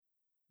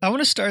I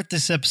want to start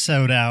this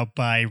episode out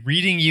by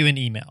reading you an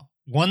email,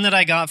 one that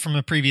I got from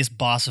a previous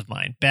boss of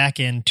mine back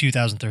in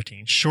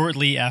 2013,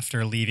 shortly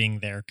after leaving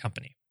their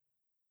company.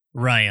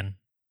 Ryan,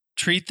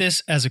 treat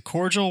this as a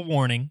cordial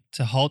warning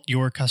to halt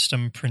your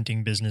custom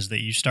printing business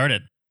that you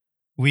started.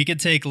 We could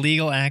take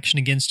legal action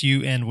against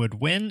you and would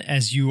win,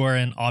 as you are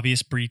an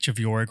obvious breach of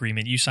your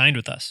agreement you signed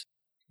with us.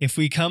 If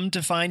we come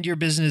to find your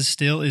business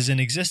still is in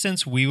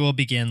existence, we will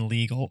begin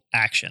legal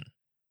action.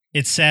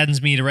 It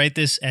saddens me to write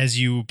this, as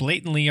you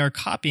blatantly are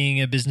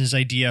copying a business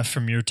idea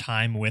from your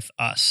time with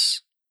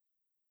us.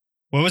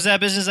 What was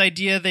that business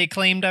idea they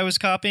claimed I was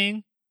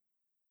copying?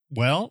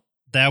 Well,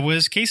 that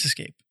was Case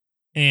Escape.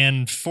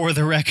 And for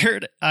the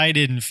record, I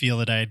didn't feel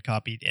that I had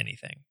copied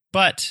anything.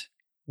 But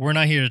we're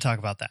not here to talk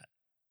about that.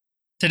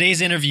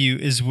 Today's interview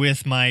is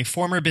with my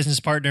former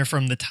business partner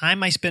from the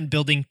time I spent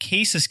building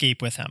Case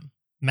Escape with him,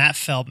 Matt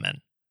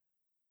Feldman.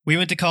 We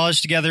went to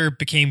college together,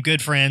 became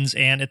good friends,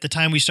 and at the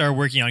time we started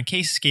working on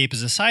Case Escape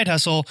as a side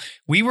hustle,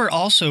 we were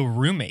also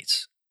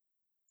roommates.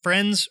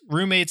 Friends,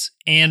 roommates,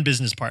 and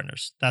business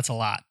partners. That's a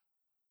lot.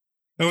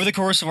 Over the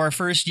course of our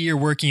first year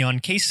working on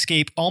Case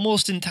Escape,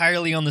 almost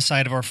entirely on the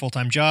side of our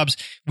full-time jobs,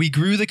 we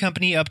grew the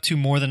company up to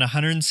more than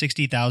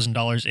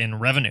 $160,000 in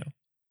revenue.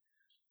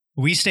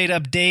 We stayed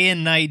up day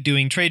and night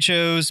doing trade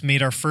shows,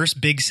 made our first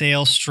big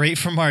sale straight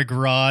from our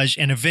garage,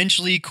 and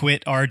eventually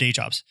quit our day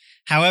jobs.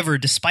 However,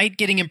 despite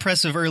getting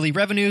impressive early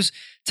revenues,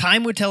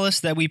 time would tell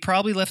us that we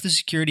probably left the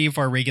security of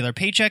our regular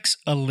paychecks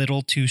a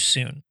little too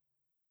soon.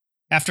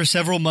 After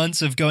several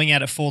months of going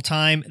at it full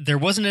time, there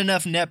wasn't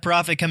enough net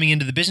profit coming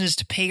into the business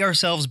to pay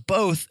ourselves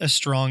both a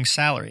strong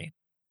salary.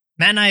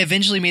 Matt and I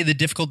eventually made the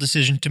difficult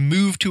decision to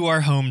move to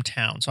our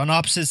hometowns on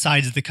opposite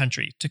sides of the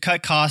country to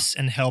cut costs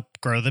and help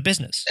grow the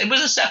business. It was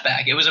a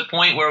setback. It was a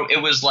point where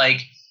it was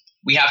like,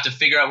 we have to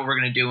figure out what we're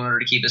going to do in order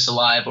to keep this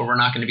alive, or we're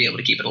not going to be able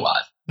to keep it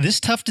alive.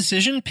 This tough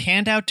decision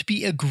panned out to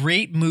be a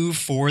great move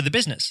for the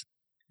business.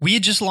 We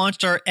had just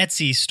launched our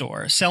Etsy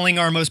store, selling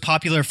our most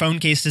popular phone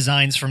case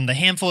designs from the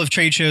handful of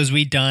trade shows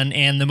we'd done,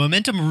 and the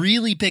momentum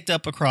really picked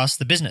up across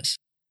the business.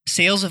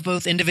 Sales of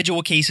both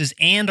individual cases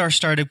and our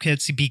startup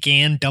kits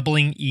began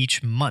doubling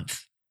each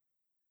month.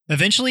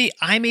 Eventually,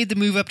 I made the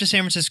move up to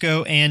San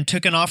Francisco and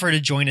took an offer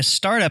to join a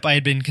startup I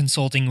had been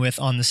consulting with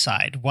on the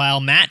side, while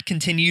Matt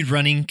continued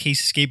running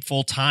Case Escape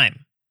full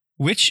time,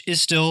 which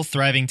is still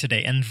thriving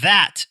today. And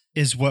that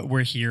is what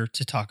we're here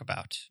to talk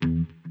about.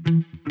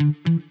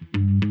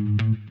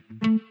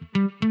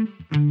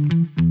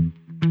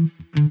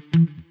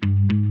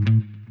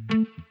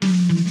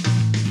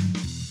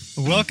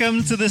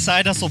 Welcome to the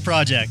Side Hustle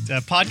Project,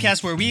 a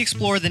podcast where we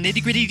explore the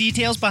nitty-gritty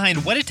details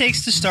behind what it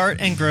takes to start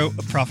and grow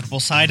a profitable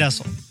side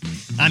hustle.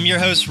 I'm your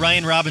host,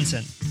 Ryan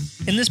Robinson.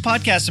 In this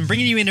podcast, I'm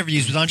bringing you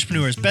interviews with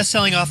entrepreneurs,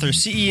 best-selling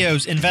authors,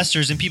 CEOs,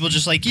 investors, and people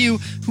just like you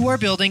who are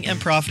building and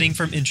profiting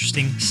from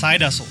interesting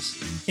side hustles.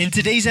 In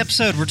today's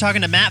episode, we're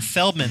talking to Matt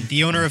Feldman,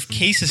 the owner of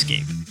Case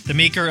Escape, the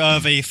maker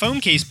of a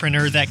phone case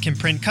printer that can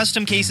print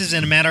custom cases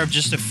in a matter of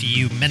just a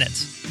few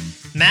minutes.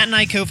 Matt and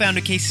I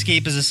co-founded Case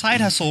Escape as a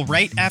side hustle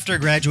right after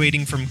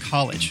graduating from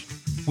college.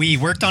 We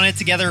worked on it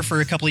together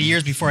for a couple of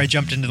years before I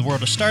jumped into the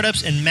world of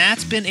startups, and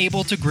Matt's been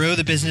able to grow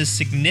the business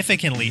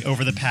significantly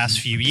over the past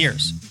few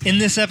years. In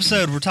this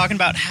episode, we're talking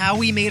about how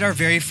we made our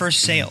very first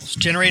sales,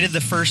 generated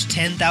the first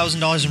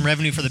 $10,000 in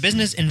revenue for the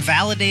business, and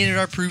validated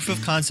our proof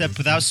of concept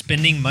without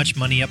spending much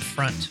money up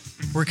front.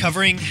 We're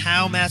covering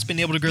how Matt's been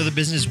able to grow the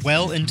business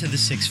well into the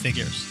six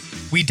figures.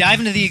 We dive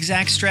into the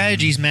exact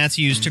strategies Matt's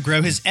used to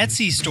grow his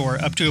Etsy store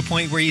up to a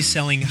point where he's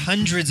selling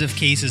hundreds of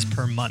cases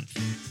per month.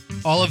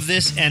 All of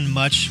this and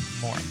much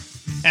more.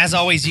 As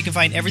always, you can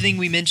find everything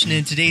we mentioned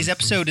in today's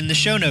episode in the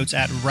show notes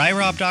at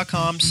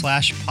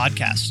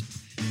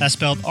ryrob.com/podcast. That's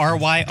spelled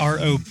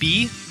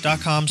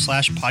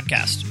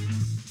RYROB.com/podcast.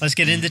 Let's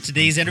get into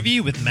today's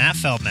interview with Matt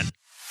Feldman.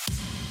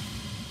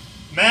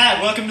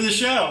 Matt, welcome to the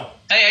show.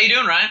 Hey, how you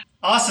doing, Ryan?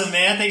 Awesome,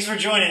 man. Thanks for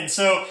joining.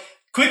 So,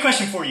 quick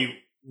question for you.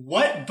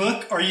 What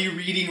book are you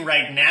reading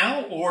right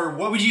now, or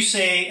what would you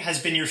say has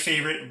been your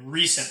favorite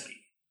recently?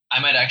 I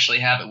might actually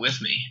have it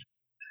with me.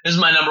 This is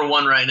my number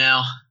one right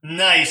now.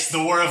 Nice,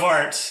 The War of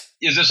Art.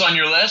 Is this on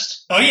your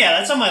list? Oh yeah,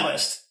 that's on my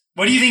list.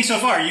 What do you think so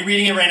far? Are you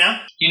reading it right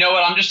now? You know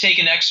what? I'm just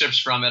taking excerpts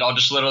from it. I'll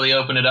just literally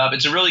open it up.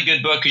 It's a really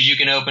good book because you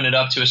can open it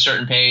up to a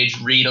certain page,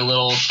 read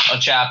a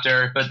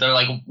chapter, but they're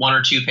like 1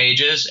 or 2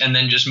 pages, and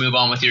then just move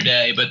on with your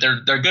day. But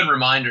they're good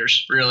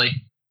reminders,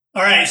 really.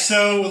 All right,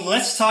 so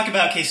let's talk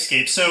about Case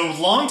Escape. So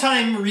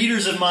longtime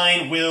readers of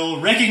mine will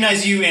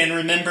recognize you and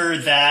remember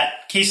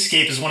that Case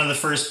Escape is one of the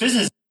first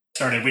businesses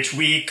started, which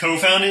we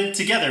co-founded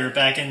together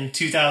back in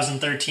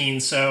 2013.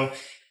 So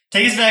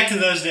take us back to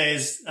those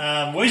days.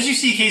 What did you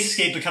see Case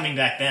Escape becoming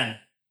back then?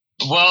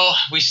 Well,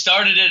 we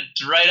started it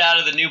right out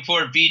of the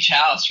Newport Beach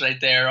house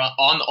right there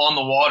on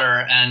the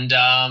water. And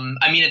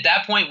at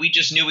that point, we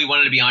just knew we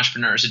wanted to be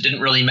entrepreneurs. It didn't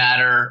really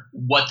matter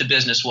what the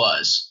business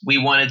was. We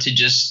wanted to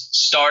just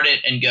start it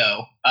and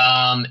go.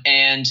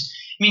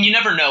 You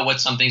never know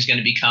what something's going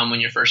to become when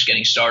you're first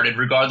getting started,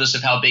 regardless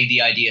of how big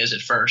the idea is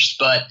at first.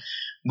 But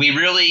we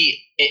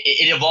really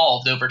it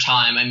evolved over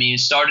time. I mean, it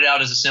started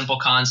out as a simple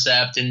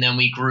concept, and then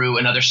we grew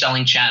another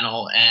selling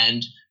channel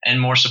and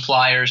more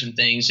suppliers and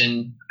things.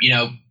 And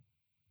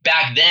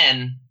back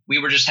then we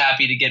were just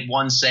happy to get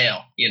one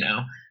sale.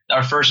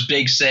 Our first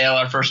big sale,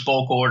 our first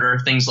bulk order,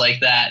 things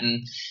like that,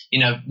 and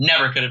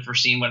never could have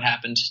foreseen what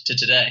happened to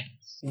today.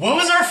 What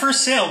was our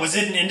first sale? Was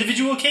it an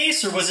individual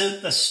case, or was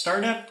it a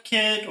startup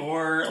kit,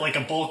 or like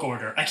a bulk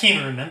order? I can't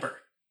even remember.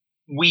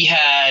 We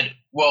had,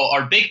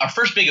 our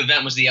first big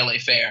event was the LA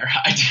Fair.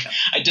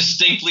 I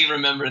distinctly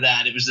remember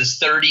that. It was this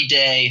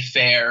 30-day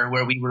fair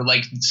where we were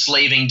like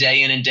slaving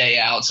day in and day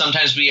out.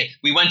 Sometimes we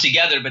went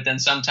together, but then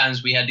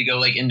sometimes we had to go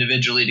like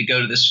individually to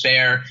go to this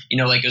fair,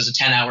 like it was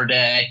a 10-hour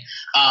day.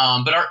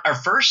 But our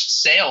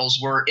first sales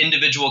were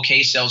individual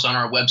case sales on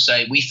our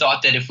website. We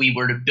thought that if we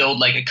were to build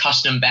like a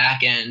custom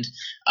back end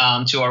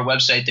to our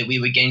website, that we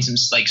would gain some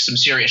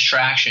serious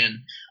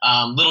traction.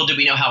 Little did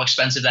we know how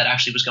expensive that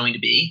actually was going to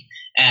be.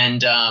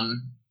 And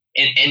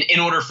in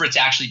order for it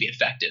to actually be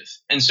effective.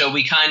 And so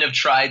we kind of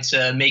tried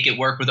to make it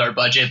work with our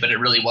budget, but it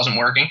really wasn't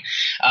working.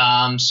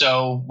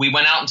 So we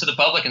went out into the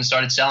public and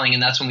started selling,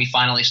 and that's when we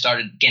finally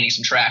started gaining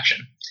some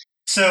traction.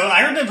 So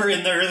I remember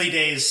in the early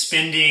days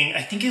spending,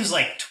 I think it was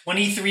like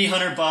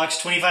 $2,300,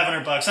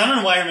 $2,500. I don't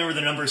know why I remember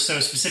the numbers so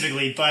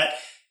specifically, but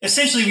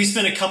essentially we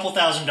spent a couple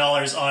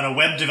 $1,000s on a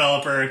web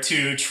developer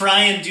to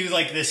try and do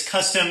like this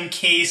custom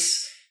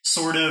case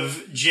sort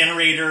of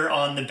generator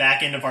on the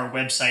back end of our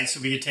website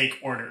so we could take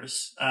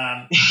orders.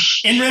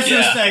 In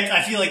retrospect,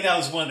 I feel like that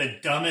was one of the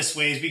dumbest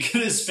ways we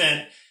could have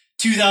spent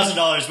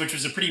 $2,000, which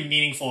was a pretty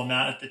meaningful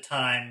amount at the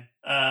time.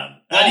 How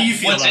do you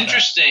feel about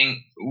that?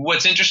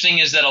 What's interesting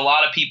is that a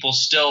lot of people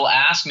still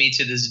ask me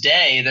to this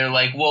day, they're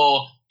like,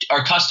 well,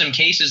 are custom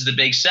cases the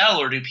big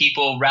sell, or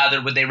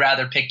would they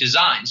rather pick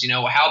designs?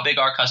 How big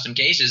are custom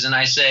cases? And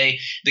I say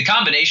the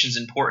combination's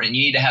important.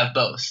 You need to have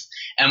both.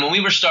 And when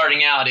we were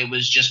starting out, it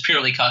was just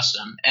purely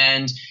custom.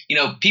 And,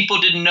 people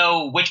didn't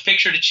know which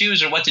picture to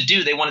choose or what to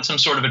do. They wanted some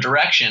sort of a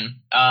direction.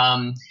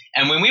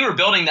 And when we were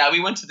building that, we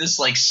went to this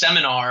like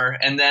seminar.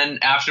 And then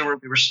afterward,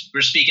 we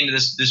were speaking to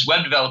this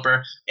web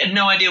developer. He had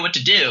no idea what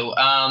to do.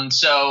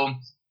 So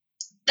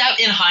that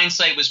in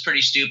hindsight was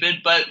pretty stupid.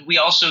 But we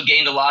also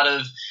gained a lot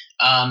of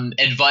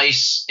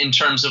advice in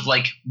terms of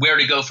like where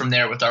to go from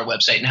there with our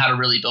website and how to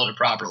really build it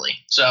properly.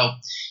 So,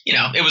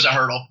 it was a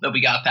hurdle that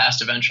we got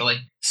past eventually.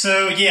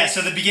 So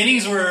the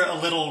beginnings were a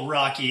little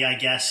rocky, I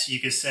guess you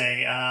could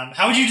say.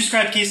 How would you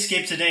describe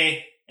CaseScape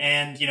today?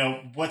 And,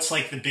 what's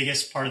like the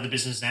biggest part of the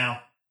business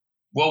now?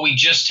 Well, we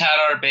just had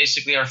our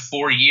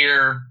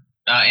 4-year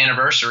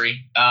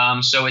anniversary.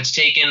 So it's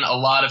taken a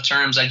lot of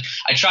terms. I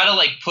try to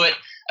like put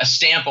a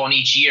stamp on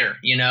each year,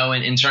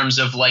 in terms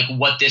of like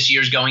what this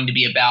year's going to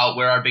be about,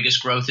 where our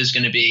biggest growth is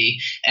going to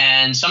be.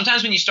 And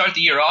sometimes when you start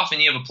the year off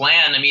and you have a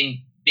plan,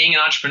 being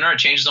an entrepreneur, it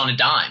changes on a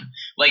dime.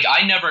 Like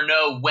I never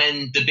know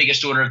when the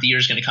biggest order of the year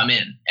is going to come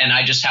in. And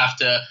I just have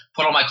to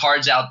put all my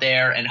cards out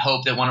there and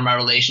hope that one of my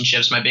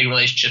big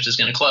relationships is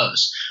going to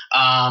close.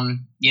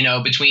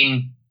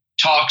 Between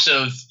talks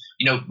of,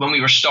 when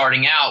we were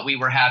starting out, we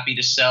were happy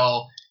to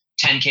sell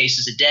 10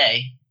 cases a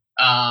day.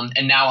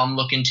 And now I'm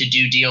looking to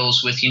do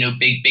deals with,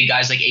 big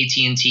guys like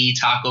AT&T,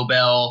 Taco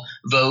Bell,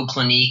 Vogue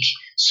Clinique.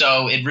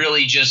 So it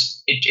really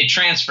just it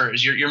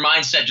transfers. Your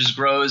mindset just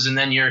grows, and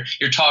then you're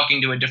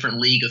talking to a different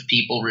league of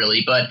people,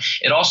 really. But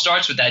it all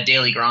starts with that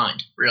daily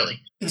grind, really.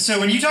 And so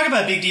when you talk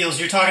about big deals,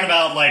 you're talking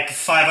about like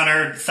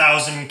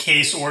 500,000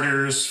 case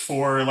orders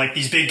for like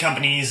these big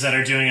companies that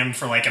are doing them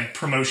for like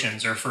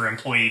promotions or for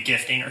employee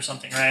gifting or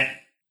something, right?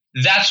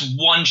 That's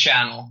one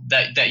channel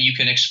that you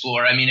can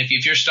explore.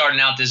 If you're starting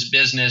out this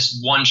business,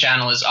 one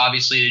channel is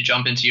obviously to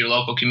jump into your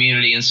local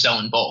community and sell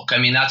in bulk.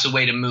 That's a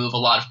way to move a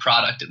lot of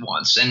product at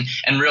once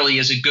and really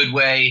is a good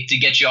way to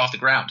get you off the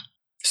ground.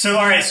 So,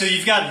 all right. So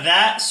you've got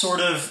that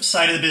sort of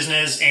side of the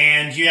business,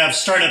 and you have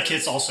startup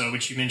kits also,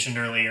 which you mentioned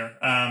earlier.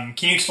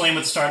 Can you explain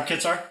what the startup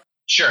kits are?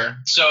 Sure.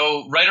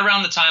 So right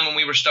around the time when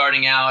we were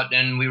starting out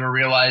and we were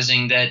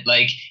realizing that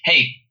like,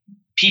 hey,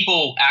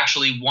 people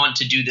actually want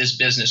to do this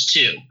business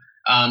too.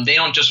 They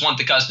don't just want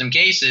the custom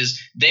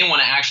cases. They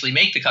want to actually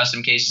make the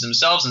custom cases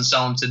themselves and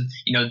sell them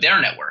to, their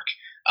network.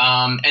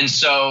 And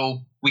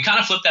so we kind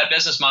of flipped that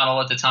business model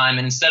at the time.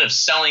 And instead of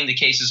selling the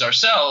cases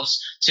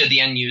ourselves to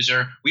the end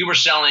user, we were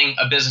selling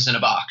a business in a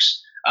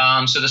box.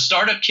 So the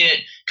startup kit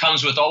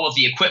comes with all of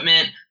the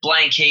equipment,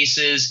 blank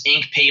cases,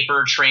 ink,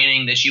 paper,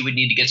 training that you would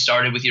need to get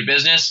started with your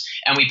business.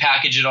 And we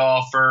package it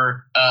all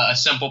for a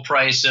simple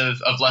price of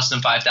less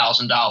than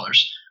 $5,000.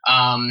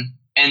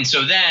 And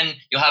so then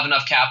you'll have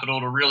enough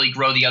capital to really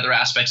grow the other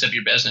aspects of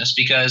your business,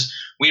 because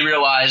we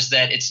realize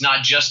that it's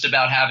not just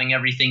about having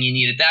everything you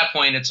need at that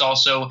point. It's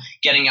also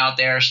getting out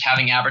there,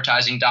 having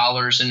advertising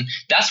dollars. And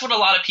that's what a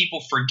lot of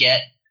people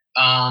forget,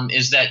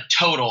 is that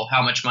total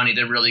how much money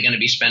they're really going to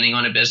be spending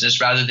on a business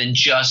rather than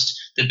just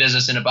the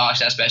business in a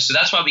box aspect. So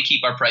that's why we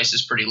keep our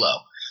prices pretty low,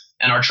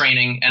 and our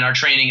training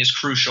is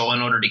crucial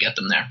in order to get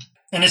them there.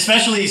 And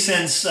especially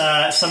since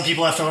some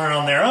people have to learn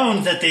on their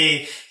own that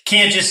they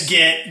can't just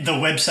get the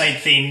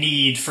website they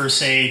need for,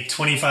 say,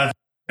 $2,500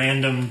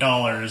 random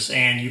dollars,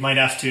 and you might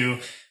have to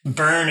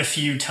burn a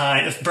few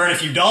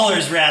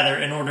dollars rather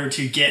in order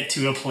to get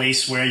to a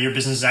place where your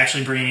business is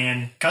actually bringing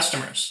in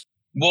customers.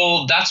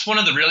 Well, that's one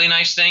of the really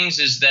nice things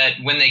is that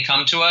when they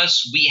come to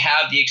us, we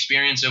have the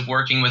experience of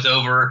working with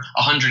over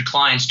 100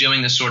 clients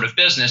doing this sort of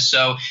business.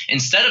 So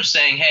instead of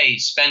saying, hey,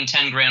 spend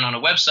 10 grand on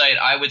a website,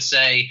 I would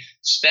say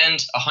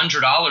spend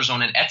 $100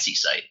 on an Etsy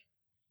site.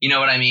 You know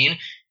what I mean?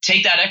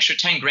 Take that extra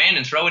 10 grand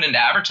and throw it into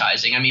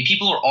advertising. I mean,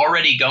 people are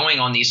already going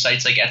on these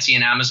sites like Etsy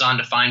and Amazon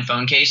to find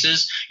phone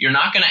cases. You're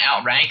not going to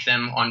outrank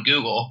them on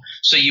Google.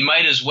 So you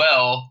might as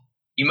well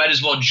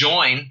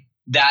join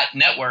that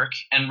network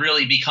and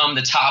really become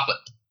the top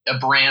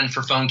brand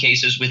for phone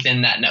cases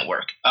within that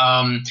network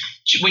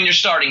when you're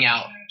starting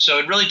out. So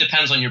it really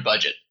depends on your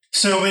budget.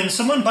 So when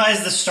someone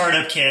buys the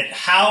startup kit,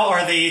 how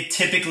are they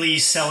typically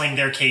selling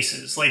their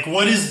cases? Like,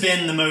 what has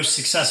been the most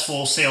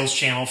successful sales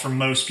channel for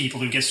most people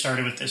who get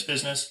started with this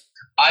business?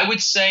 I would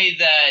say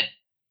that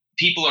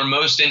people are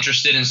most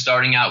interested in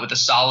starting out with a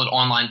solid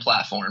online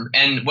platform.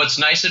 And what's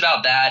nice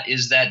about that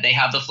is that they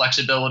have the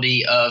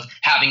flexibility of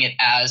having it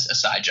as a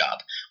side job.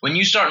 When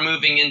you start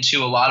moving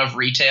into a lot of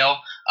retail,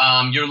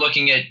 you're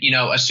looking at,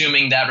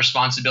 assuming that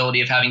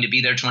responsibility of having to be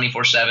there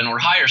 24/7 or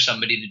hire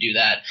somebody to do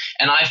that.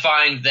 And I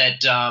find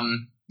that,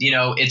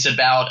 it's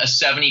about a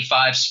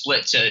 75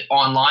 split to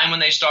online when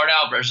they start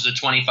out versus a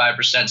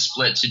 25%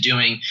 split to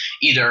doing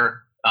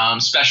either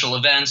special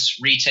events,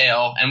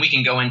 retail, and we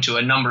can go into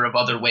a number of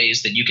other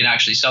ways that you can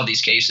actually sell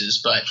these cases.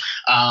 But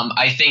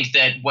I think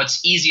that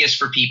what's easiest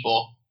for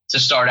people to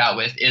start out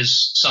with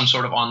is some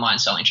sort of online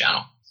selling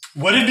channel.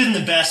 What have been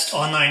the best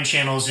online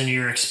channels in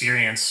your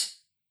experience?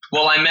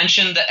 Well, I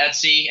mentioned the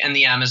Etsy and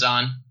the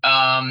Amazon.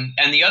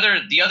 And the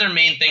other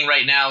main thing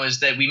right now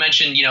is that we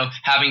mentioned,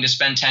 having to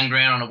spend 10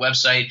 grand on a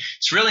website.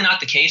 It's really not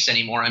the case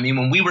anymore. I mean,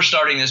 when we were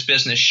starting this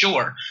business,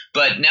 sure.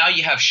 But now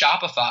you have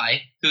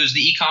Shopify, who's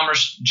the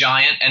e-commerce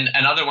giant, and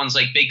other ones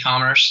like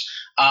BigCommerce,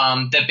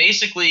 that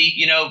basically,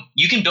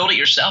 you can build it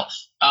yourself.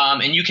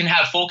 And you can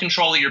have full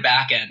control of your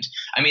back end.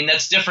 I mean,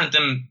 that's different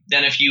than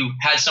if you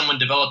had someone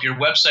develop your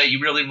website, you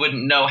really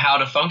wouldn't know how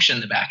to function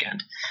the back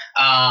end.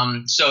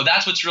 So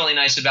that's what's really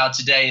nice about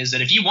today is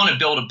that if you want to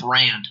build a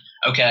brand,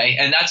 okay,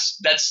 and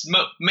that's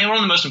one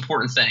of the most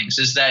important things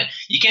is that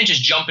you can't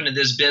just jump into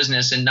this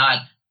business and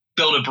not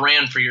build a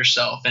brand for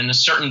yourself and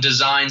certain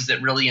designs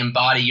that really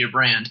embody your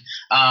brand.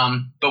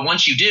 But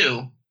once you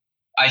do,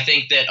 I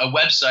think that a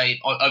website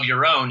of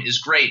your own is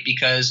great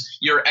because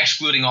you're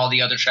excluding all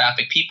the other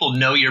traffic. People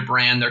know your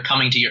brand. They're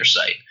coming to your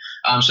site.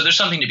 So there's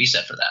something to be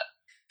said for that.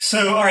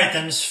 So, all right,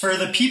 then, for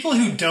the people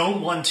who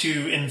don't want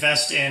to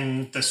invest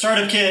in the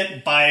startup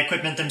kit, buy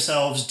equipment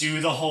themselves, do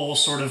the whole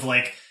sort of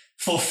like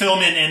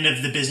fulfillment end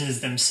of the business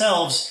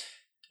themselves,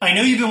 I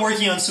know you've been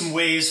working on some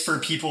ways for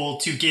people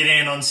to get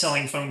in on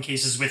selling phone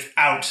cases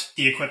without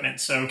the equipment.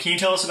 So can you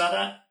tell us about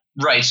that?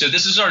 Right. So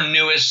this is our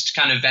newest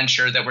kind of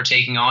venture that we're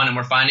taking on, and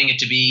we're finding it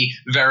to be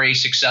very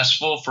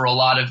successful for a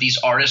lot of these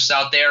artists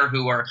out there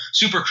who are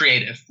super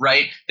creative,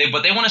 right?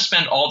 But they want to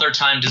spend all their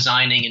time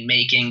designing and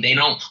making. They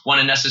don't want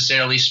to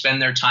necessarily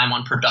spend their time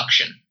on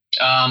production.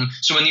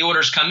 So when the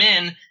orders come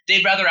in,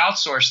 they'd rather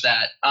outsource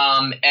that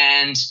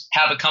and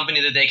have a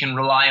company that they can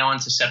rely on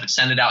to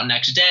send it out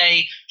next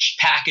day,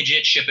 package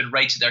it, ship it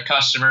right to their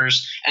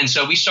customers. And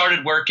so we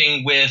started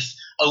working with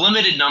a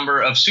limited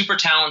number of super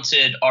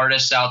talented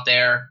artists out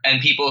there and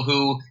people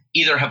who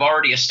either have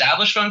already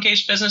established phone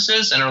case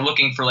businesses and are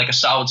looking for like a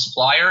solid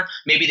supplier.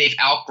 Maybe they've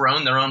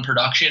outgrown their own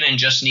production and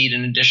just need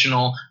an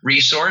additional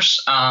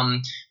resource.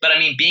 But I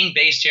mean, being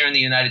based here in the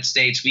United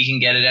States, we can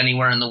get it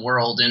anywhere in the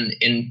world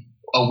in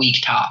a week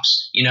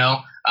tops,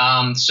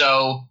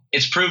 so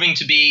it's proving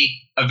to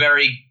be a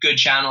very good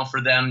channel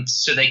for them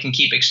so they can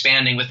keep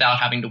expanding without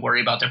having to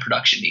worry about their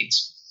production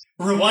needs.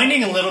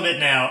 Rewinding a little bit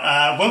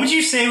now, what would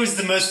you say was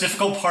the most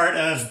difficult part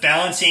of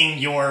balancing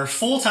your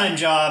full-time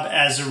job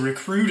as a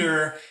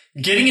recruiter,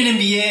 getting an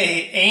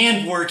MBA,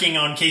 and working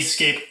on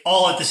CaseScape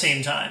all at the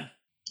same time?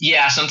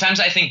 Yeah, sometimes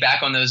I think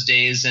back on those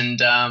days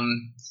and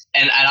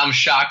I'm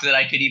shocked that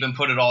I could even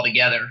put it all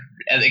together.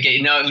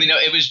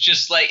 It was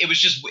just like, it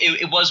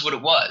was what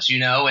it was,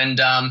 and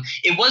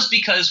it was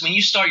because when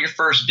you start your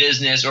first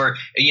business or,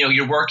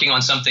 you're working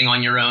on something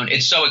on your own,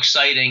 it's so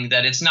exciting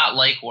that it's not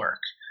like work.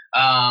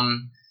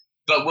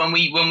 But when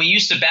we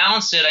used to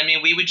balance it, I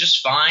mean, we would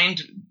just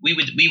we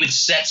would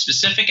set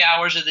specific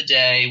hours of the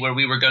day where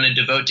we were going to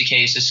devote to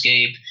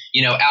CaseScape,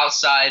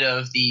 outside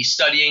of the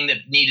studying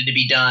that needed to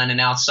be done and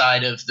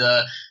outside of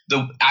the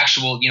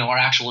actual, our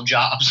actual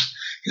jobs,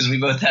 because we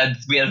both had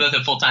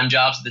full-time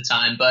jobs at the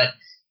time. But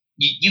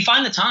you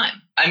find the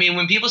time. I mean,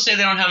 when people say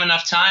they don't have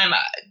enough time,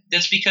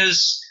 that's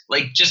because,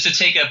 like, just to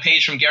take a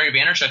page from Gary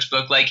Vaynerchuk's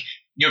book, like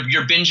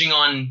you're binging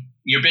on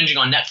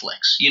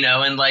Netflix,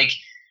 and like,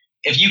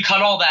 if you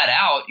cut all that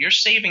out, you're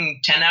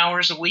saving 10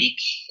 hours a week.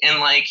 And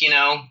like,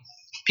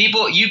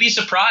 you'd be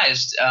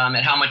surprised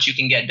at how much you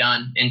can get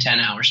done in 10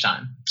 hours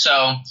time.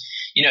 So,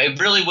 it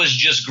really was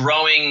just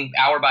growing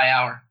hour by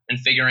hour and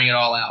figuring it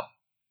all out.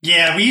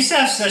 Yeah, we used to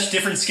have such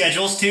different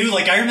schedules too.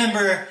 Like I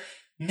remember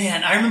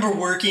Man, I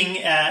remember getting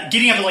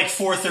up at like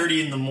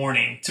 4:30 in the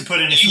morning to put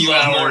in a You few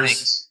love hours.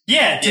 mornings.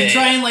 Yeah, to Yeah,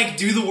 try yeah. and like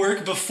do the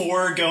work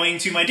before going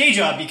to my day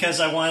job because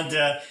I wanted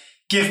to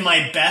give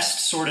my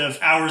best sort of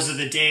hours of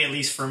the day, at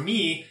least for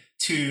me,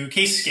 to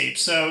Case Escape.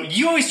 So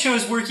you always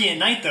chose working at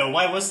night though.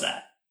 Why was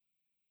that?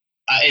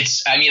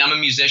 I mean, I'm a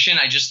musician.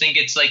 I just think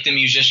it's like the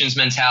musician's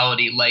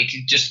mentality. Like,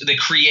 just the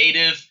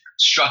creative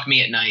struck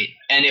me at night.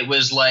 And it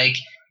was like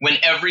when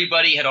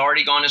everybody had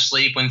already gone to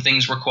sleep, when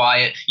things were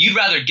quiet, you'd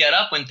rather get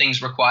up when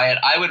things were quiet.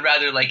 I would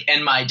rather like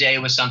end my day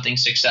with something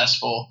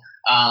successful.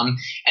 And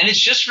it's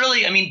just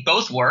really, I mean,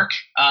 both work.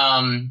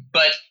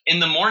 But in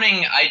the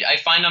morning, I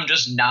find I'm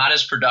just not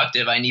as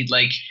productive. I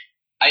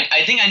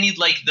think I need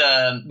like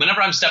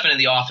whenever I'm stepping into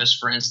the office,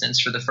 for instance,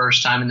 for the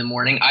first time in the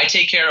morning, I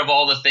take care of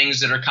all the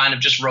things that are kind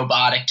of just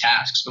robotic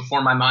tasks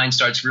before my mind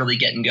starts really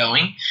getting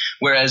going.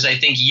 Whereas I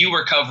think you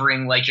were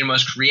covering like your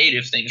most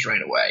creative things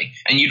right away,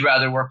 and you'd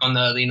rather work on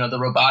the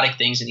robotic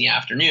things in the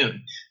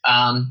afternoon.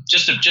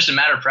 Just a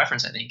matter of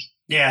preference, I think.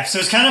 Yeah, so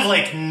it's kind of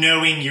like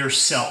knowing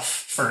yourself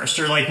first,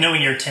 or like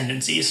knowing your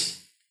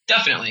tendencies.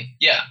 Definitely,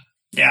 yeah.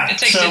 Yeah, It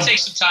takes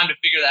some time to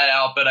figure that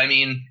out, but I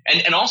mean,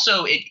 and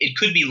also it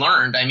could be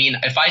learned. I mean,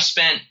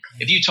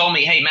 if you told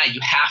me, hey Matt, you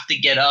have to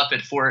get up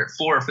at four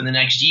for the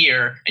next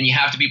year, and you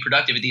have to be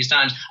productive at these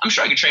times, I'm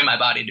sure I could train my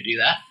body to do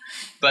that.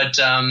 But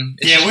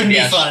it wouldn't be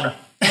fun.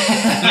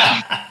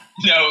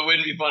 No, it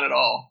wouldn't be fun at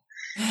all.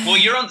 Well,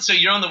 you're on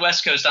the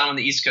West Coast, I'm on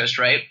the East Coast,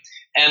 right?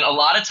 And a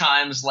lot of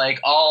times,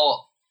 like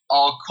I'll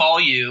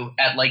call you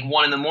at like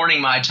 1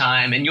 a.m. my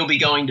time, and you'll be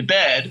going to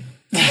bed.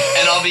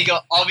 And I'll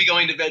be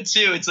going to bed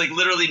too. It's like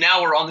literally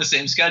now we're on the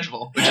same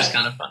schedule, which is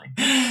kind of funny.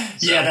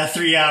 So, yeah, that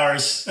 3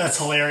 hours. That's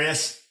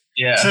hilarious.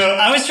 Yeah. So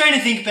I was trying to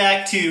think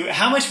back to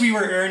how much we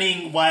were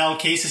earning while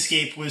Case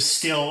Escape was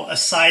still a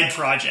side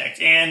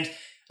project. And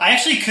I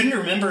actually couldn't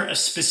remember a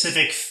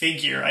specific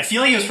figure. I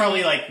feel like it was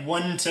probably like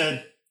 $1,000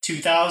 to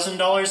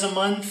 $2,000 a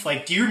month.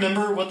 Like, do you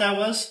remember what that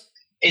was?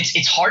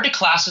 It's hard to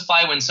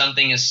classify when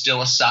something is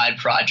still a side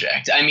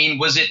project. I mean,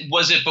 was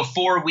it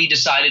before we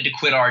decided to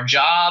quit our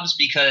jobs?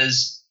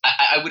 Because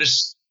I would have.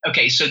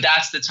 Okay, so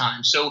that's the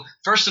time. So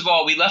first of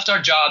all, we left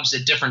our jobs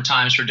at different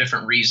times for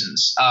different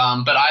reasons.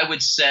 But I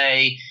would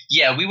say,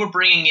 yeah, we were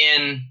bringing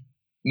in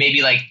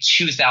maybe like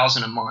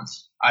 $2,000 a month,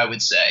 I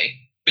would say,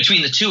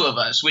 between the two of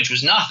us, which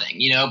was nothing,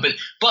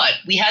 but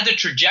we had the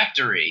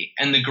trajectory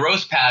and the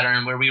growth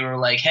pattern where we were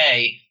like,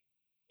 hey,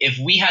 if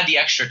we had the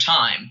extra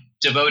time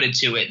devoted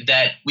to it,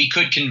 that we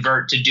could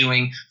convert to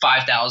doing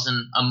 $5,000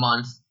 a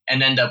month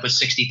and end up with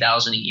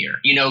 $60,000 a year.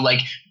 Like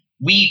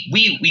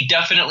we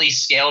definitely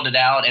scaled it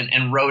out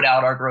and wrote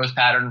out our growth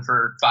pattern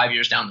for 5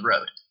 years down the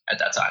road at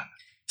that time.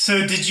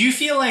 So did you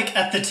feel like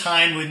at the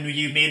time when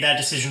you made that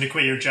decision to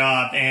quit your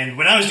job, and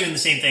when I was doing the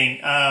same thing,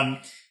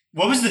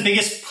 what was the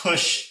biggest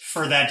push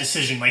for that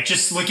decision? Like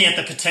just looking at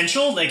the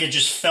potential, like it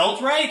just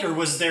felt right, or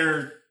was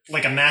there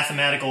like a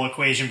mathematical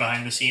equation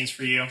behind the scenes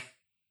for you?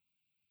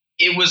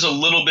 It was a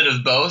little bit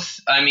of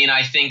both. I mean,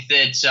 I think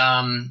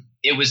that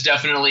it was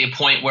definitely a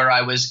point where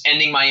I was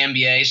ending my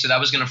MBA, so that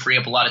was going to free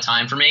up a lot of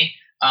time for me.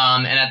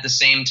 And at the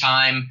same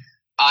time,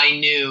 I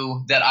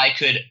knew that I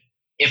could,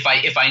 if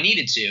I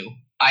needed to,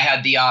 I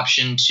had the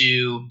option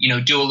to,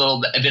 do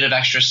a bit of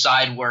extra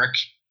side work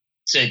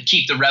to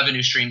keep the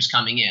revenue streams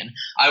coming in.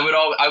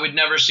 I would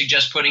never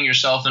suggest putting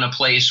yourself in a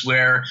place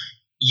where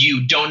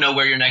you don't know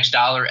where your next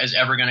dollar is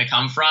ever going to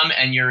come from,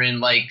 and you're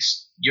in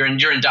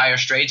dire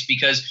straits,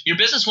 because your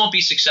business won't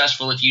be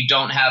successful if you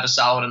don't have a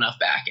solid enough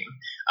backing.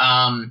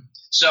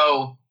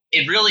 So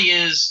it really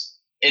is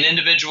an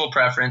individual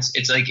preference.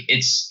 It's like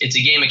it's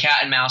a game of cat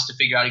and mouse to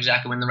figure out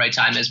exactly when the right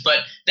time is. But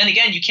then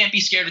again, you can't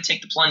be scared to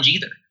take the plunge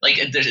either. Like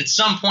at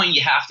some point,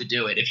 you have to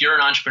do it. If you're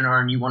an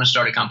entrepreneur and you want to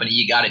start a company,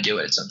 you got to do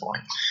it at some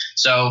point.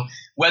 So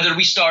whether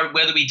we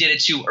did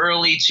it too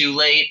early, too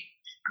late,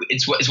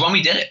 it's when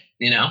we did it.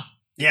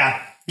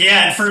 Yeah.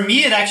 Yeah, and for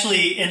me, it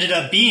actually ended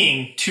up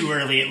being too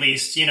early, at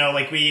least. We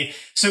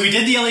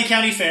did the LA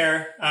County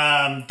Fair.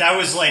 That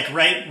was like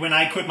right when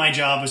I quit my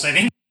job, was I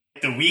think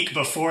the week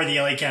before the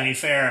LA County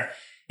Fair.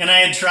 And I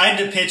had tried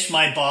to pitch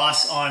my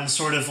boss on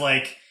sort of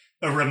like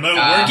a remote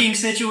working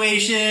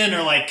situation,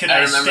 or like, could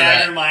I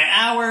stagger my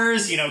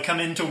hours, come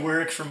into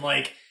work from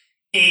like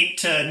 8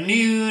 to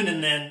noon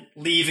and then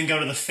leave and go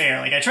to the fair.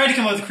 Like I tried to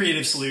come up with a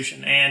creative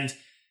solution, and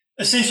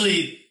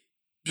essentially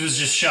it was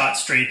just shot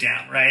straight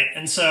down. Right.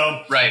 And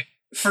so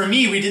for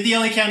me, we did the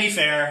LA County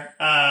Fair.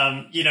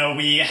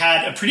 We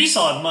had a pretty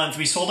solid month.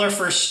 We sold our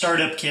first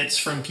startup kits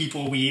from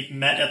people we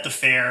met at the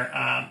fair.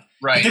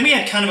 But then we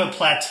had kind of a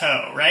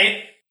plateau,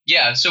 right?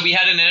 Yeah. So we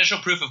had an initial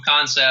proof of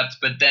concept,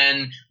 but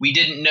then we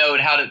didn't know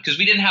because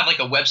we didn't have like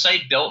a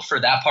website built for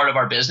that part of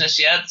our business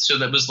yet. So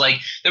that was like,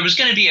 there was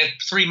going to be a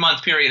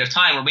 3-month period of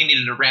time where we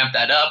needed to ramp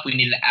that up. We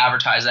needed to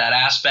advertise that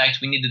aspect.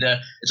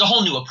 It's a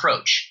whole new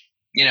approach,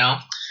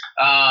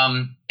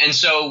 and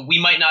so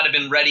we might not have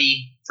been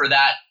ready for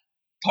that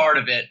part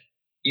of it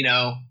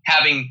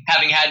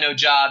having had no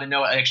job and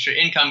no extra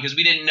income, because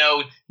we didn't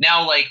know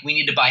now, like, we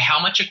need to buy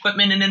how much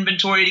equipment and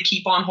inventory to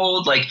keep on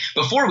hold. Like,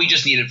 before we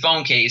just needed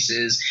phone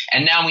cases,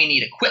 and now we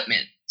need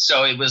equipment.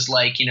 So it was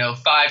like,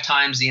 5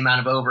 times the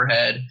amount of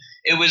overhead.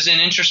 It was an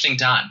interesting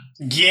time.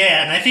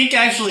 Yeah, and I think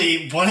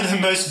actually one of the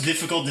most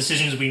difficult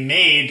decisions we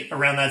made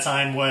around that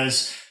time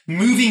was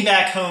moving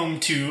back home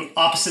to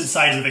opposite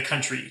sides of the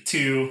country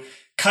to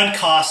cut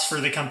costs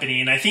for the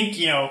company. And I think,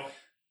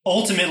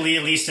 ultimately,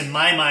 at least in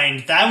my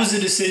mind, that was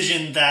a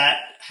decision that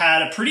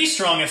had a pretty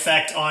strong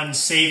effect on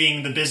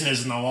saving the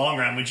business in the long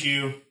run. Would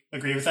you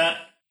agree with that?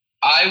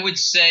 I would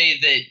say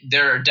that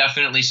there are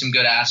definitely some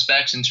good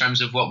aspects in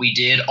terms of what we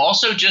did.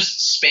 Also,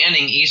 just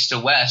spanning east to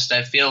west,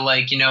 I feel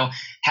like,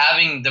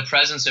 having the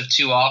presence of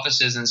 2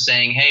 offices and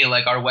saying, hey,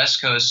 like, our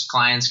West Coast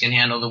clients can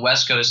handle the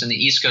West Coast and the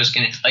East Coast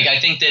can, like, I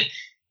think that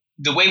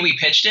the way we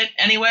pitched it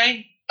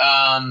anyway,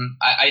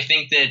 I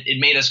think that it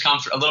made us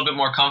a little bit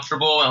more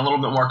comfortable and a little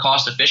bit more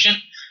cost efficient,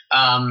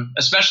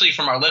 especially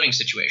from our living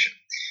situation.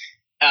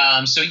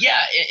 So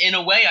yeah, in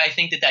a way, I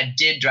think that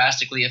did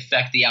drastically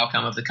affect the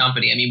outcome of the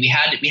company. I mean, we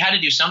had to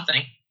do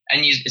something,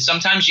 and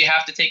sometimes you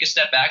have to take a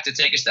step back to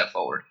take a step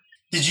forward.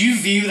 Did you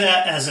view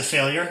that as a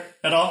failure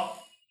at all?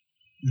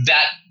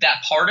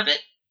 That part of it?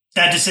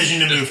 That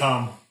decision to move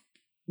home?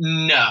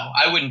 No,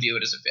 I wouldn't view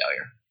it as a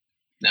failure.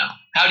 No.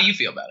 How do you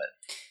feel about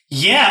it?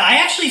 Yeah, I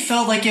actually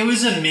felt like it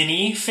was a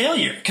mini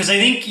failure, because I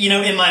think,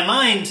 in my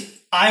mind,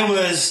 I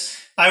was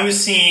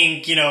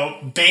seeing,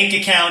 bank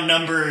account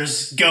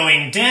numbers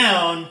going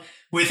down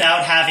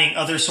without having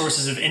other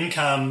sources of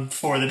income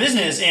for the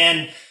business.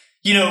 And,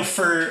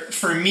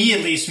 for me, at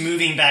least,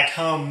 moving back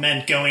home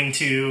meant going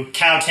to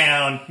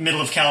Cowtown,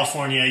 middle of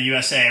California,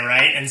 USA,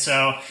 right? And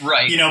so,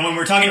 right. When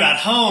we're talking about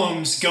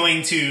homes,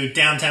 going to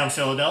downtown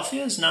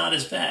Philadelphia is not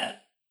as bad.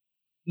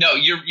 No,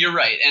 you're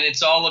right. And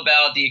it's all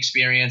about the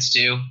experience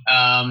too.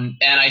 And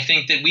I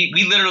think that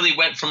we literally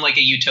went from like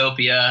a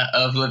utopia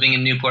of living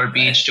in Newport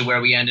Beach to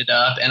where we ended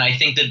up. And I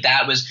think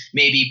that was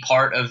maybe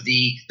part of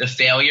the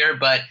failure,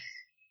 but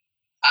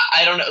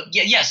I don't know.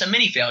 Yeah, yes, a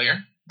mini failure,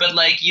 but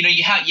like,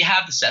 you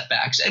have the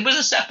setbacks. It was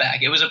a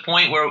setback. It was a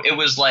point where it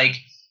was like,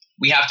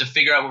 we have to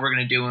figure out what we're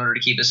going to do in order to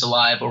keep this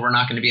alive, or we're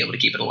not going to be able to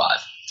keep it alive.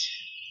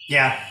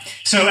 Yeah.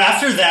 So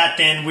after that,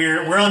 then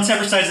we're on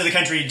separate sides of the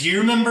country. Do you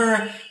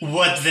remember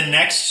what the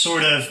next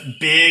sort of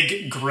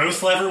big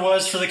growth lever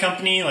was for the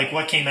company? Like,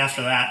 what came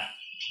after that?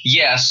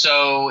 Yeah.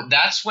 So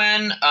that's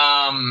when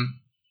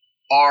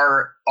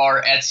our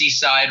Etsy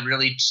side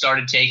really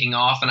started taking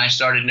off, and I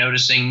started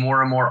noticing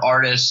more and more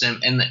artists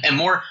and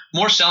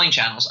more selling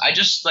channels. I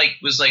just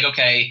was like,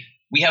 okay,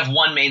 we have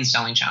one main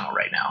selling channel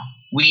right now.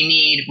 We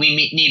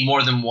need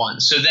more than one.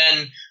 So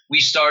then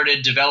we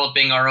started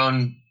developing our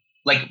own.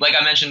 Like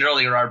I mentioned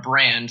earlier, our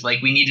brand,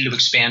 like we needed to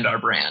expand our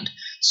brand.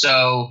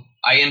 So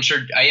I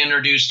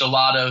introduced a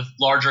lot of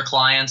larger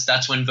clients.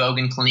 That's when Vogue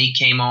and Clinique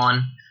came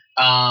on.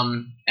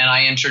 And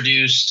I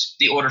introduced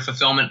the order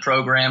fulfillment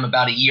program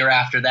about a year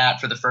after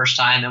that for the first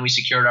time. Then we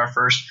secured our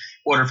first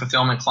order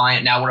fulfillment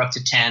client. Now we're up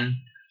to 10.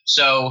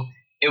 So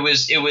it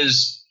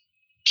was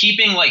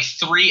keeping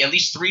at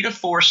least 3 to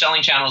 4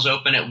 selling channels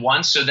open at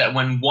once, so that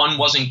when one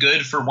wasn't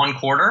good for one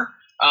quarter,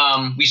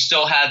 we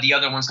still had the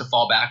other ones to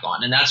fall back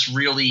on. And that's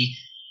really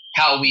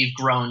how we've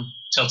grown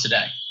till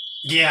today.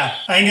 Yeah,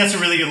 I think that's a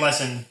really good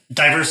lesson.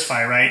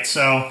 Diversify, right?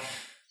 So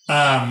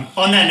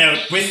on that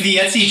note, with the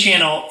Etsy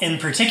channel in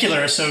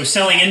particular, so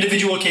selling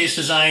individual case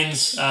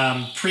designs,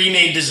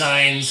 pre-made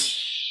designs,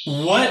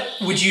 what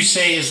would you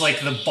say is like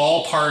the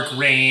ballpark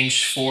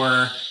range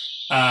for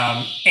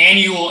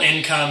annual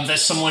income that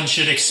someone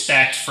should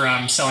expect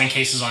from selling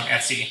cases on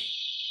Etsy?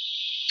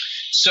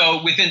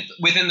 So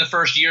within the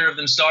first year of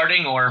them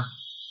starting, or?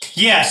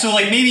 Yeah, so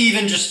like maybe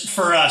even just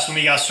for us when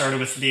we got started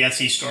with the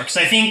Etsy store, because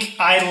I think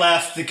I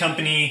left the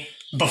company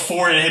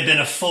before it had been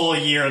a full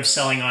year of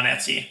selling on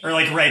Etsy, or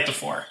like right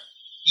before.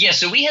 Yeah,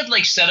 so we had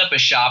set up a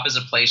shop as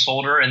a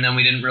placeholder, and then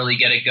we didn't really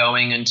get it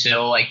going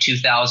until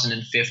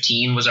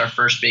 2015 was our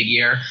first big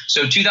year.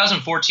 So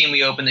 2014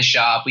 we opened the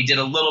shop. We did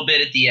a little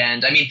bit at the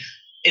end. I mean,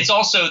 it's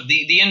also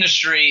the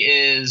industry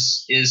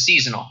is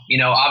seasonal.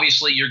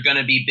 Obviously you're going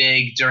to be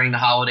big during the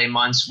holiday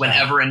months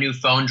whenever a new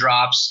phone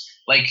drops.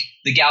 Like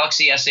the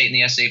Galaxy S8 and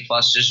the S8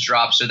 Plus just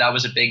dropped, so that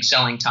was a big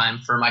selling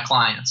time for my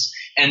clients.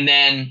 And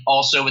then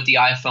also with the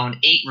iPhone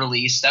 8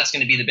 release, that's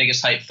going to be the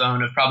biggest hype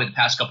phone of probably the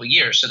past couple of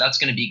years, so that's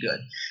going to be good.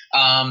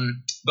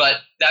 But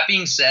that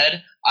being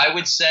said, I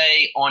would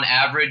say on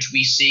average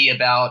we see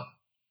about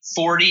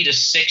 40 to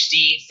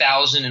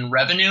 60,000 in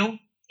revenue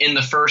in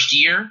the first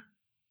year.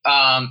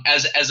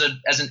 As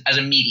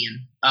a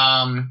median.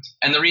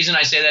 And the reason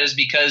I say that is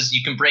because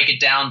you can break it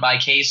down by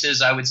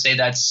cases. I would say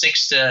that's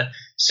 6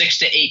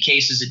 to 8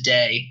 cases a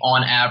day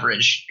on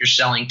average you're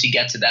selling to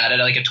get to that at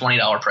a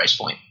 $20 price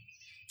point.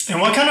 And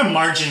what kind of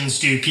margins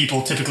do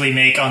people typically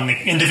make on the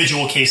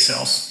individual case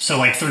sales? So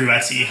through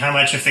Etsy, how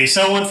much if they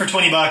sell one for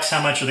 $20,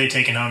 how much are they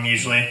taking home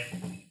usually?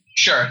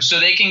 Sure.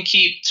 So they can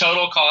keep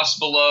total costs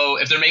below,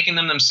 if they're making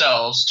them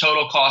themselves,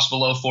 total cost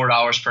below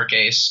 $4 per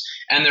case,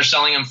 and they're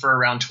selling them for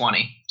around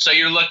 $20. So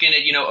you're looking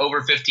at,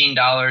 over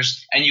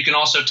 $15, and you can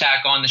also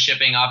tack on the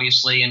shipping,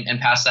 obviously, and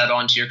pass that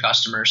on to your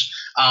customers.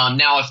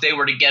 Now, if they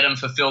were to get them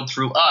fulfilled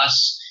through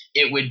us,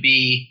 it would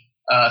be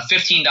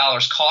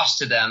 $15 cost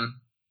to them,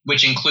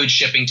 which includes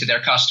shipping to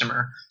their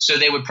customer. So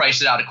they would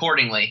price it out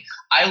accordingly.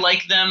 I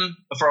like them,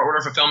 for our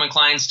order fulfillment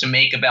clients, to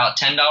make about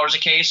 $10 a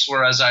case,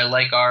 whereas I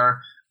like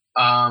our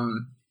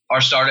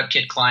startup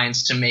kit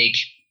clients to make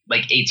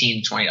like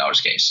 $18, $20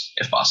 a case,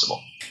 if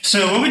possible.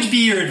 So what would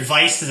be your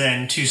advice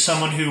then to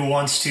someone who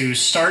wants to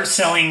start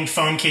selling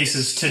phone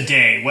cases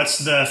today? What's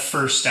the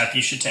first step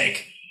you should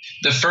take?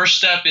 The first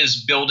step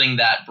is building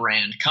that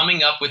brand,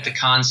 coming up with the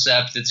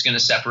concept that's going to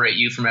separate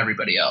you from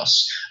everybody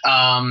else.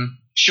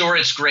 Sure,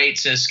 it's great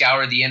to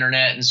scour the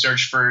internet and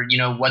search for,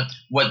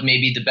 what may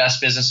be the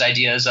best business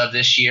ideas of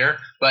this year,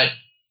 but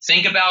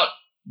think about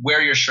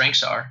where your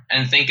strengths are,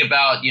 and think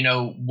about,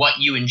 what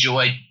you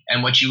enjoy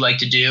and what you like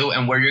to do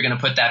and where you're going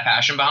to put that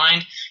passion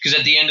behind. Because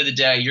at the end of the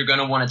day, you're going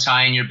to want to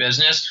tie in your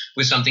business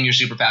with something you're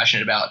super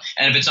passionate about.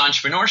 And if it's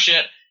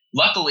entrepreneurship,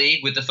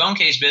 luckily with the phone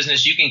case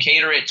business, you can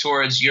cater it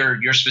towards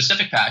your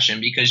specific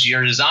passion, because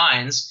your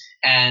designs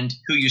and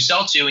who you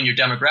sell to and your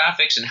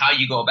demographics and how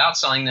you go about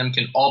selling them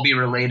can all be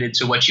related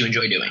to what you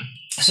enjoy doing.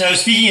 So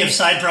speaking of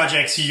side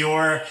projects,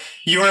 you're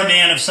a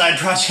man of side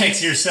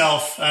projects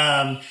yourself.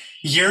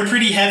 You're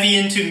pretty heavy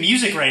into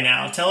music right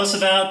now. Tell us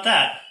about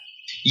that.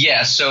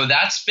 Yeah, so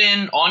that's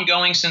been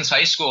ongoing since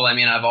high school. I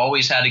mean, I've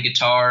always had a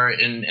guitar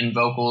and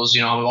vocals.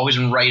 I've always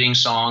been writing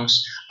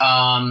songs.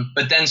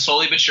 But then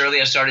slowly but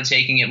surely, I started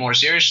taking it more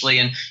seriously.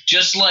 And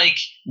just like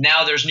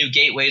now there's new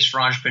gateways for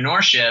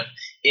entrepreneurship,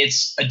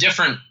 it's a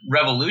different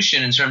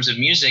revolution in terms of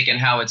music and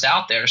how it's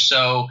out there.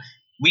 So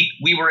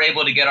we were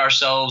able to get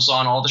ourselves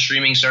on all the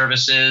streaming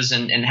services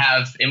and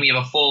we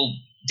have a full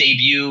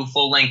debut,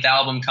 full-length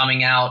album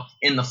coming out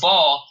in the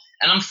fall.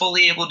 And I'm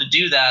fully able to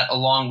do that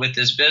along with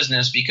this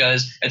business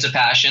because it's a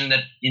passion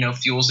that,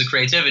 fuels the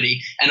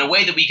creativity. And a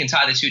way that we can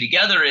tie the two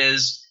together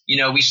is,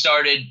 we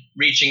started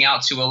reaching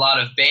out to a lot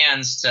of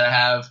bands to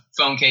have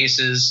phone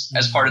cases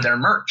as part of their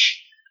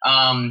merch.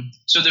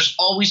 So there's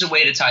always a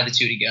way to tie the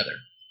two together.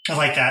 I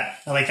like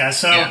that.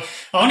 So yeah.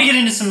 I want to get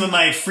into some of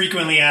my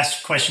frequently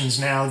asked questions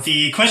now.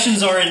 The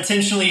questions are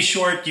intentionally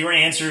short. Your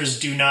answers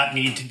do not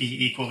need to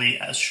be equally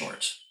as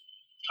short.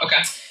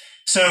 Okay.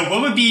 So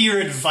what would be your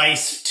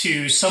advice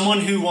to someone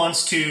who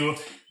wants to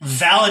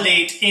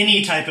validate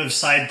any type of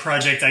side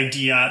project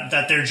idea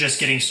that they're just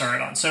getting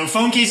started on? So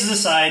phone cases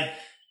aside,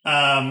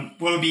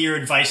 what would be your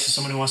advice to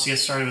someone who wants to get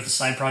started with a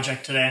side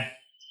project today?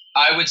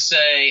 I would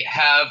say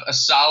have a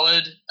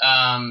solid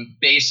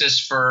basis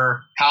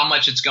for how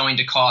much it's going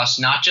to cost,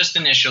 not just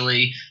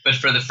initially, but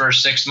for the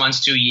first 6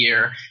 months to a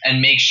year,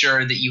 and make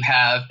sure that you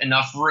have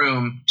enough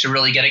room to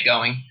really get it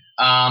going.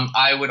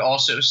 I would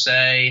also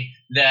say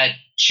that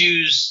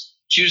choose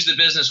the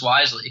business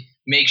wisely.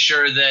 Make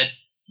sure that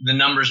the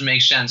numbers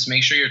make sense.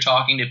 Make sure you're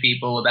talking to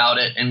people about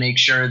it, and make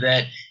sure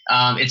that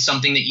it's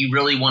something that you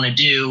really want to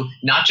do,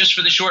 not just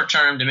for the short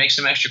term to make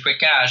some extra quick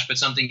cash, but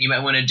something you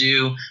might want to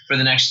do for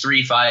the next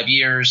 3-5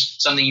 years,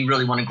 something you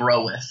really want to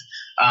grow with.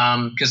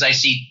 Because I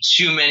see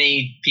too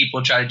many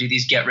people try to do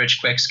these get rich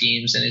quick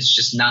schemes, and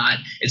it's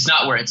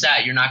not where it's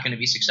at. You're not going to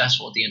be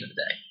successful at the end of the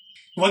day.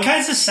 What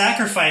kinds of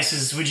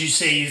sacrifices would you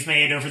say you've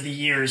made over the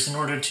years in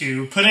order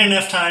to put in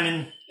enough time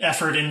and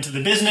effort into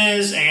the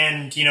business,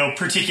 and,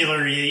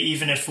 particularly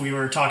even if we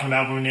were talking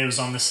about when it was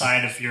on the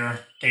side of your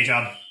day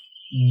job?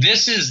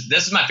 This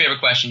is my favorite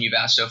question you've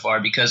asked so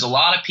far, because a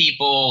lot of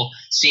people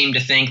seem to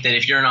think that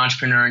if you're an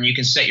entrepreneur and you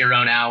can set your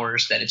own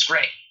hours, that it's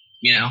great.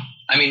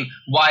 I mean,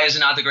 why is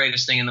it not the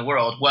greatest thing in the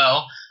world?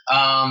 Well,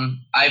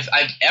 I've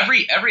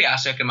every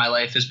aspect of my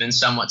life has been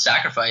somewhat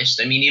sacrificed.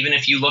 I mean, even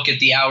if you look at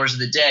the hours of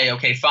the day,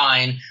 okay,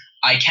 fine,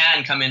 I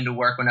can come into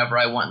work whenever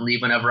I want and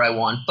leave whenever I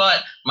want.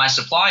 But my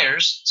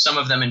suppliers, some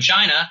of them in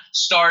China,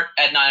 start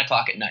at 9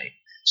 o'clock at night.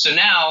 So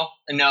now,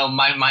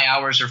 my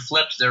hours are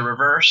flipped. They're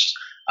reversed.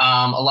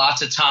 A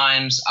lot of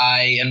times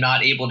I am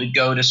not able to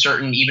go to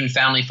certain even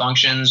family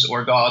functions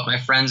or go out with my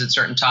friends at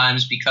certain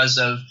times because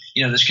of,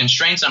 there's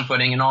constraints I'm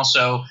putting. And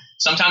also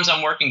sometimes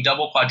I'm working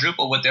double,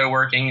 quadruple what they're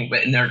working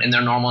in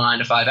their normal 9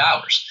 to 5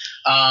 hours.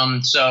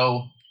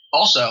 So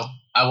also,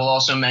 I will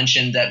also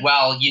mention that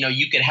while,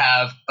 you could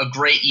have a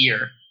great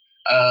year,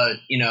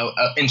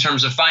 in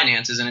terms of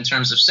finances and in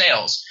terms of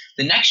sales,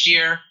 the next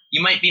year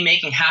you might be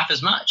making half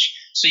as much.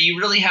 So you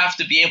really have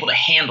to be able to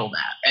handle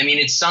that. I mean,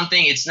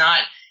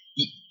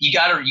 you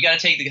gotta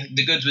take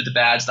the goods with the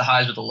bads, the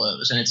highs with the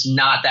lows. And it's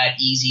not that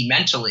easy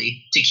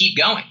mentally to keep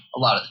going a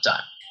lot of the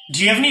time.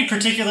 Do you have any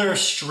particular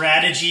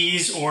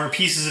strategies or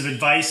pieces of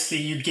advice that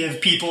you'd give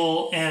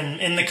people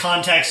in the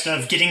context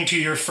of getting to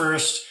your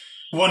first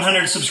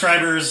 100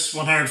 subscribers,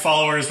 100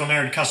 followers,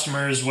 100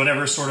 customers,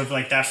 whatever sort of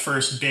like that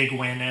first big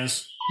win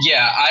is?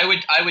 Yeah,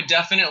 I would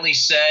definitely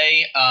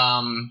say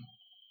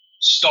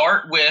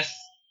start with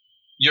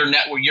your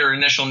network, your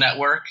initial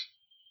network,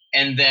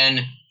 and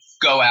then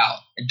go out.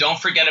 And don't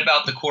forget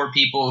about the core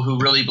people who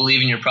really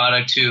believe in your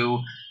product,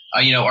 who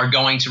are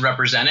going to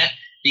represent it,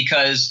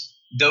 because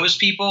those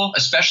people,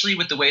 especially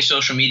with the way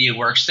social media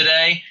works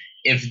today,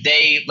 if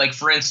they, like,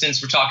 for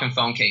instance, we're talking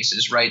phone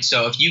cases, right?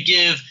 So if you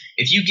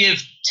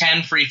give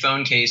 10 free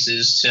phone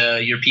cases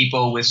to your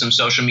people with some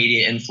social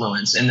media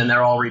influence, and then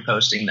they're all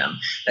reposting them,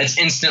 that's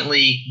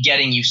instantly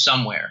getting you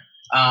somewhere.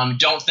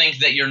 Don't think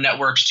that your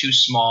network's too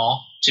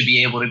small to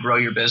be able to grow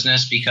your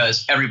business,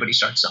 because everybody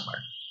starts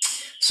somewhere.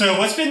 So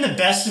what's been the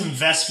best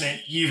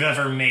investment you've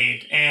ever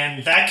made?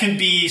 And that can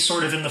be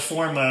sort of in the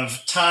form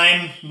of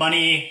time,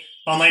 money,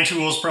 online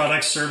tools,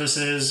 products,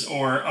 services,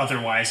 or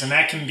otherwise. And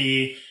that can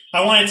be,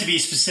 I want it to be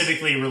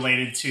specifically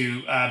related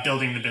to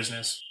building the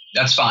business.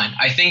 That's fine.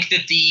 I think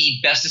that the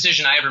best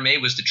decision I ever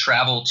made was to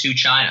travel to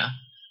China,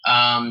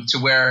 to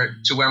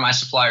where my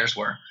suppliers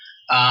were.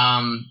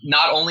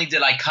 Not only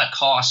did I cut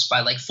costs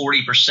by like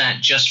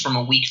 40% just from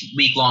a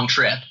week long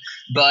trip,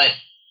 but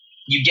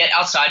you get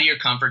outside of your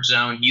comfort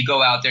zone, you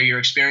go out there, you're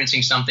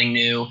experiencing something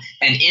new.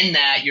 And in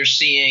that, you're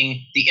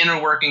seeing the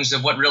inner workings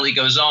of what really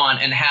goes on,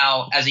 and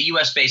how, as a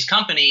US based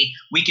company,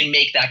 we can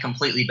make that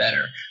completely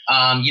better.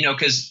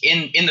 Because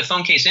in the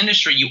phone case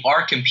industry, you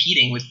are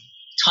competing with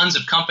tons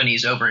of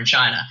companies over in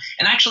China.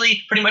 And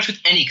actually, pretty much with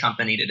any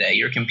company today,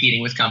 you're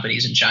competing with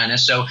companies in China.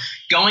 So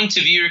going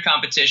to view your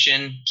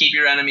competition, keep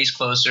your enemies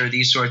closer,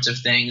 these sorts of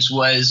things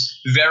was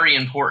very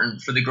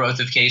important for the growth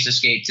of Case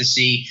Escape, to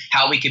see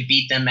how we could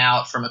beat them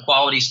out from a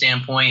quality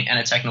standpoint and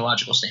a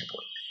technological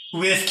standpoint.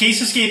 With Case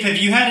Escape, have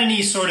you had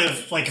any sort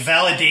of like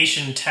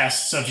validation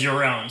tests of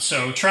your own?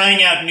 So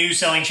trying out new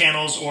selling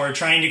channels or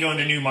trying to go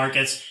into new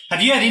markets.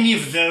 Have you had any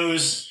of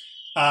those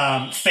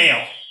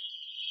fail?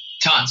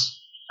 Tons.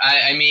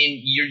 I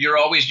mean, you're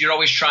always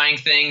trying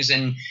things,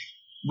 and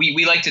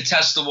we like to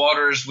test the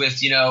waters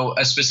with,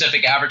 a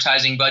specific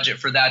advertising budget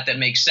for that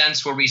makes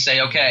sense, where we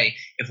say, okay,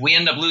 if we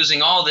end up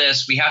losing all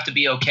this, we have to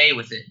be okay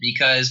with it,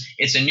 because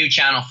it's a new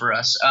channel for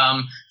us.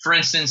 For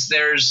instance,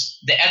 there's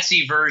the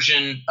Etsy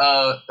version,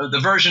 the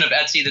version of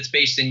Etsy that's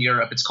based in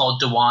Europe. It's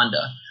called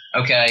Dawanda.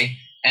 Okay.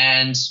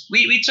 And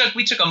we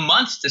took a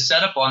month to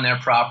set up on there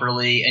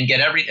properly and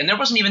get and there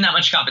wasn't even that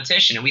much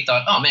competition. And we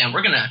thought, oh man,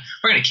 we're going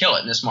to kill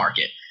it in this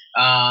market.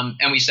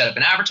 And we set up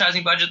an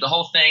advertising budget, the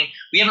whole thing.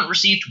 We haven't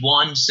received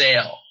one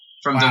sale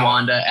from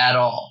Dawanda at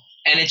all.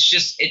 And it's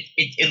just,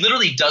 it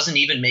literally doesn't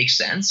even make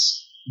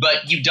sense,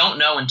 but you don't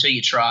know until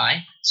you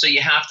try. So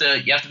you have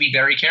to be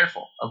very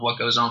careful of what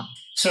goes on.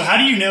 So how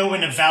do you know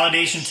when a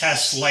validation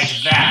test like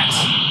that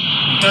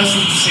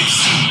doesn't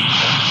succeed?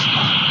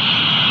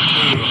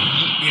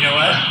 Ooh, you know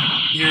what?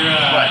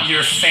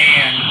 Your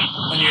fan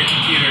on your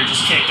computer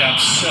just kicked up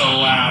so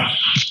loud.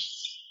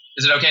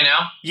 Is it okay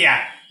now?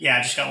 Yeah,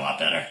 it just got a lot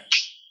better.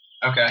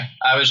 Okay.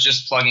 I was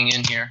just plugging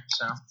in here.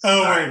 So.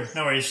 Oh, word.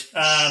 No worries.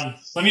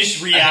 Let me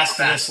just re-ask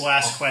this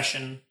last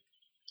question.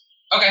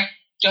 Okay,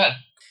 go ahead.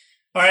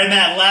 All right,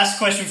 Matt, last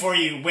question for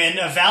you. When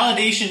a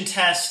validation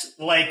test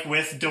like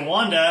with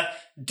Dawanda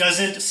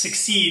doesn't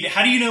succeed,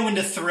 how do you know when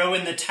to throw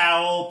in the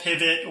towel,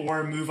 pivot,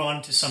 or move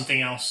on to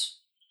something else?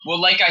 Well,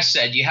 like I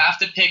said, you have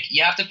to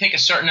pick a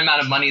certain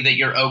amount of money that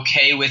you're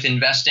okay with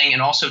investing,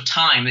 and also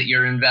time that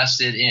you're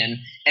invested in,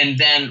 and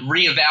then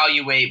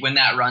reevaluate when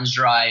that runs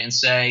dry and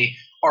say,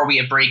 are we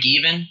at break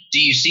even? Do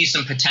you see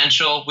some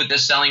potential with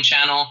this selling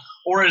channel,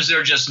 or is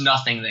there just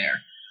nothing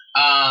there?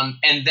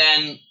 And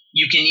then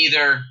you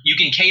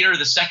can cater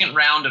the second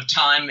round of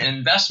time and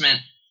investment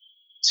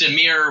to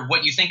mirror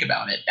what you think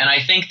about it. And I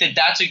think that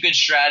that's a good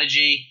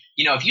strategy.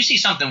 If you see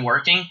something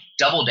working,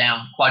 double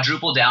down,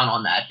 quadruple down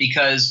on that,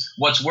 because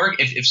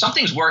if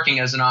something's working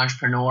as an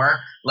entrepreneur,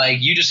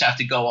 like, you just have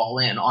to go all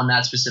in on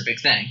that specific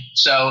thing.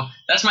 So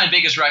that's my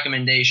biggest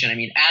recommendation. I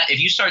mean, if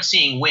you start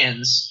seeing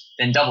wins,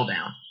 then double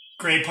down.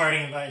 Great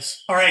parting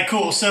advice. All right,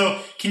 cool.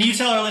 So can you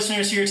tell our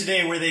listeners here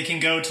today where they can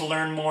go to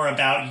learn more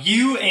about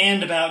you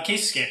and about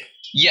Case Escape?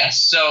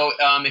 Yes. So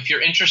if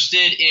you're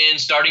interested in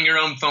starting your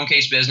own phone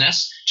case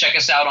business, check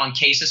us out on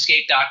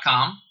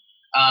caseescape.com.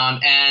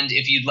 And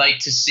if you'd like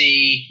to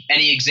see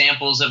any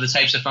examples of the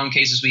types of phone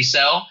cases we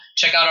sell,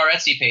 check out our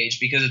Etsy page,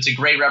 because it's a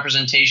great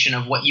representation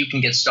of what you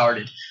can get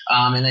started.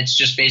 And it's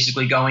just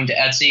basically going to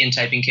Etsy and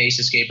typing Case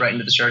Escape right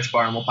into the search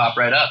bar, and we'll pop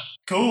right up.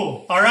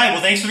 Cool. All right.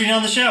 Well, thanks for being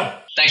on the show.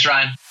 Thanks,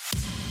 Ryan.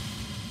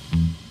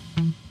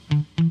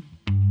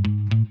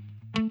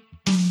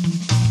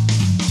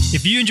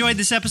 If you enjoyed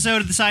this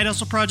episode of the Side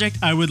Hustle Project,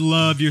 I would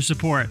love your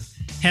support.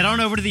 Head on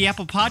over to the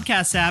Apple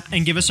Podcasts app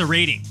and give us a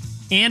rating.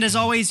 And as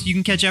always, you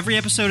can catch every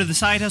episode of the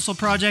Side Hustle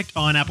Project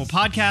on Apple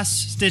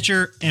Podcasts,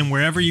 Stitcher, and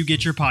wherever you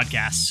get your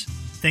podcasts.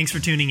 Thanks for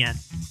tuning in.